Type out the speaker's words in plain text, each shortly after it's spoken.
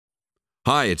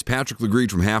Hi, it's Patrick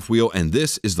Lagreid from Halfwheel, and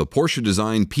this is the Porsche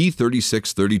Design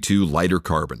P3632 Lighter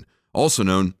Carbon, also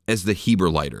known as the Heber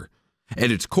lighter. At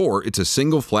its core, it's a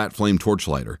single flat flame torch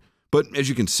lighter, but as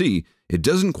you can see, it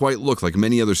doesn't quite look like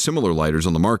many other similar lighters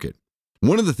on the market.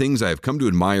 One of the things I have come to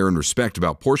admire and respect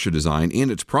about Porsche Design and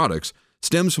its products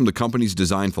stems from the company's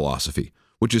design philosophy,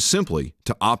 which is simply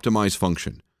to optimize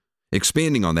function.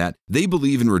 Expanding on that, they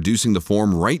believe in reducing the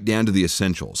form right down to the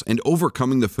essentials and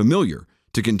overcoming the familiar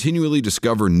to continually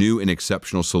discover new and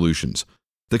exceptional solutions.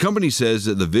 The company says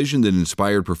that the vision that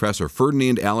inspired Professor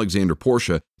Ferdinand Alexander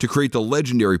Porsche to create the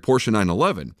legendary Porsche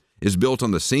 911 is built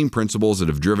on the same principles that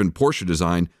have driven Porsche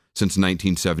design since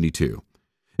 1972.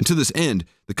 And to this end,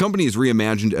 the company has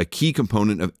reimagined a key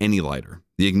component of any lighter,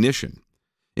 the ignition.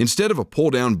 Instead of a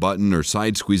pull-down button or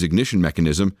side-squeeze ignition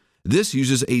mechanism, this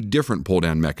uses a different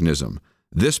pull-down mechanism,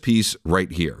 this piece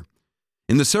right here.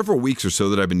 In the several weeks or so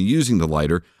that I've been using the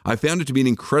lighter, I found it to be an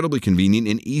incredibly convenient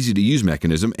and easy-to-use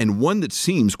mechanism and one that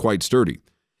seems quite sturdy.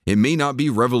 It may not be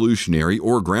revolutionary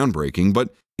or groundbreaking,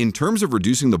 but in terms of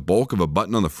reducing the bulk of a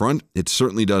button on the front, it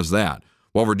certainly does that,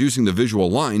 while reducing the visual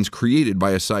lines created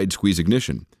by a side-squeeze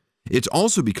ignition. It's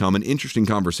also become an interesting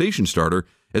conversation starter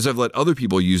as I've let other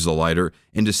people use the lighter,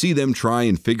 and to see them try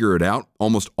and figure it out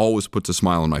almost always puts a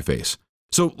smile on my face.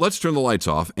 So let's turn the lights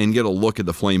off and get a look at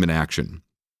the flame in action.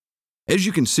 As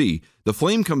you can see, the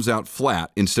flame comes out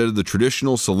flat instead of the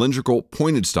traditional cylindrical,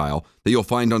 pointed style that you'll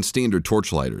find on standard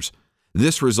torch lighters.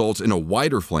 This results in a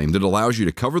wider flame that allows you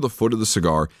to cover the foot of the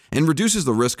cigar and reduces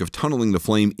the risk of tunneling the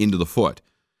flame into the foot.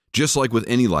 Just like with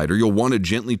any lighter, you'll want to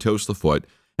gently toast the foot,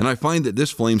 and I find that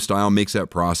this flame style makes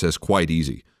that process quite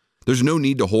easy. There's no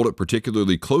need to hold it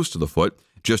particularly close to the foot,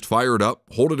 just fire it up,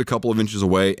 hold it a couple of inches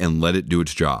away, and let it do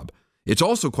its job. It's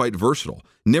also quite versatile,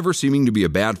 never seeming to be a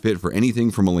bad fit for anything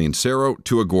from a Lancero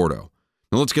to a Gordo.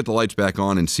 Now let's get the lights back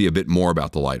on and see a bit more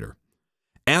about the lighter.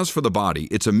 As for the body,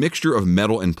 it's a mixture of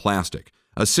metal and plastic,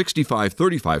 a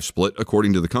 65-35 split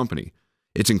according to the company.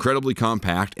 It's incredibly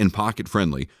compact and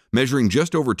pocket-friendly, measuring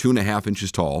just over 2.5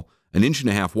 inches tall, 1.5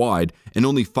 inches wide, and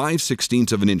only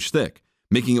 5/16 of an inch thick,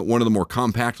 making it one of the more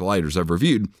compact lighters I've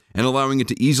reviewed and allowing it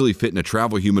to easily fit in a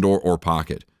travel humidor or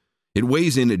pocket. It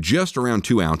weighs in at just around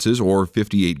 2 ounces or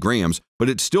 58 grams, but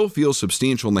it still feels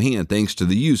substantial in the hand thanks to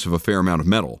the use of a fair amount of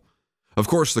metal. Of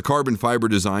course, the carbon fiber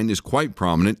design is quite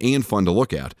prominent and fun to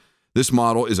look at. This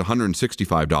model is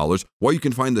 $165, while you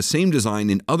can find the same design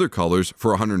in other colors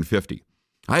for $150.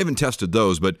 I haven't tested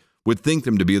those, but would think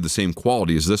them to be of the same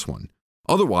quality as this one.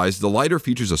 Otherwise, the lighter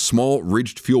features a small,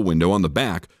 ridged fuel window on the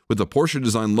back with the Porsche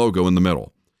Design logo in the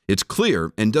middle. It's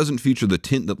clear and doesn't feature the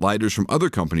tint that lighters from other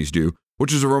companies do,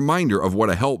 which is a reminder of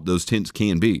what a help those tints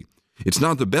can be. It's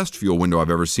not the best fuel window I've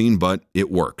ever seen, but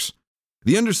it works.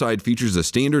 The underside features a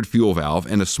standard fuel valve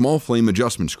and a small flame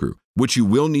adjustment screw, which you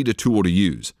will need a tool to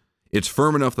use. It's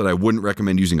firm enough that I wouldn't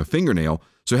recommend using a fingernail,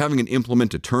 so having an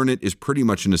implement to turn it is pretty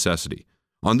much a necessity.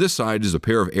 On this side is a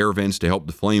pair of air vents to help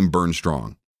the flame burn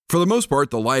strong. For the most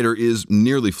part, the lighter is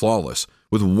nearly flawless,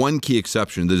 with one key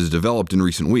exception that has developed in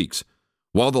recent weeks.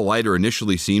 While the lighter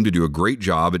initially seemed to do a great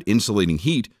job at insulating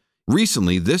heat,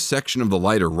 recently, this section of the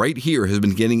lighter right here has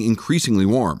been getting increasingly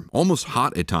warm, almost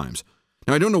hot at times.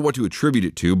 Now, I don't know what to attribute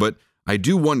it to, but I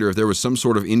do wonder if there was some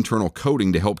sort of internal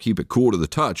coating to help keep it cool to the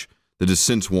touch that has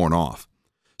since worn off.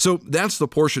 So that's the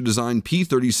Porsche Design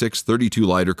P3632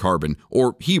 Lighter Carbon,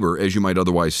 or Heber as you might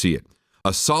otherwise see it.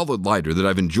 A solid lighter that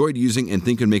I've enjoyed using and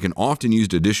think can make an often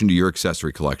used addition to your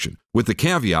accessory collection, with the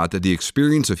caveat that the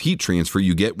experience of heat transfer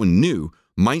you get when new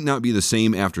might not be the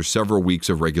same after several weeks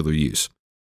of regular use.